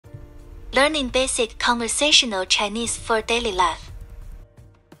Learning basic conversational Chinese for daily life.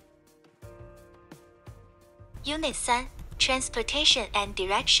 Unit 3, Transportation and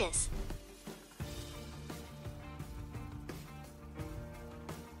Directions.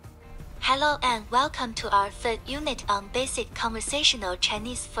 Hello and welcome to our third unit on basic conversational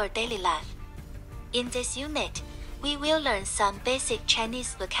Chinese for daily life. In this unit, we will learn some basic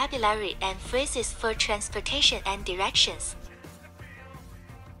Chinese vocabulary and phrases for transportation and directions.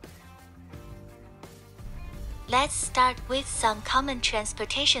 Let's start with some common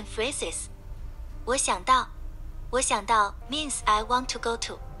transportation phrases. 我想到 means I want to go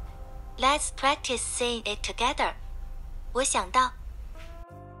to. Let's practice saying it together. 我想到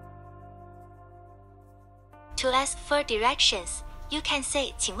To ask for directions, you can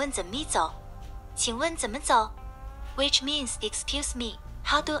say 请问怎么走? 请问怎么走? Which means excuse me,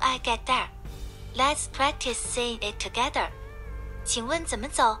 how do I get there? Let's practice saying it together. 请问怎么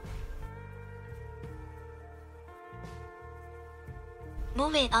走?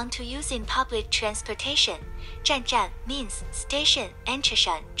 Moving on to using public transportation, 站站 means station, 安车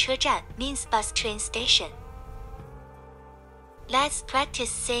站 车站 means bus train station. Let's practice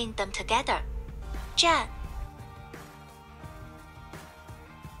saying them together. 站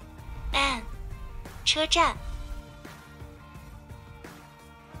and 车站.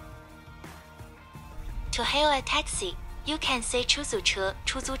 To hail a taxi, you can say 出租车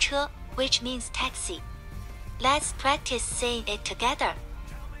出租车 which means taxi. Let's practice saying it together.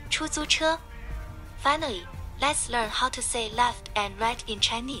 出租车. Finally, let's learn how to say left and right in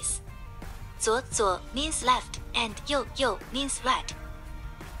Chinese. 左 means left and 右 means right.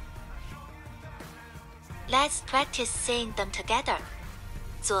 Let's practice saying them together.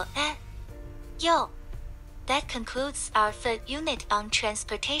 左 and 右. That concludes our third unit on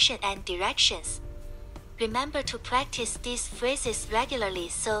transportation and directions. Remember to practice these phrases regularly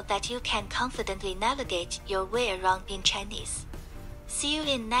so that you can confidently navigate your way around in Chinese. See you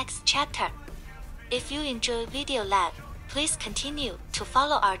in next chapter. If you enjoy video lab, please continue to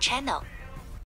follow our channel.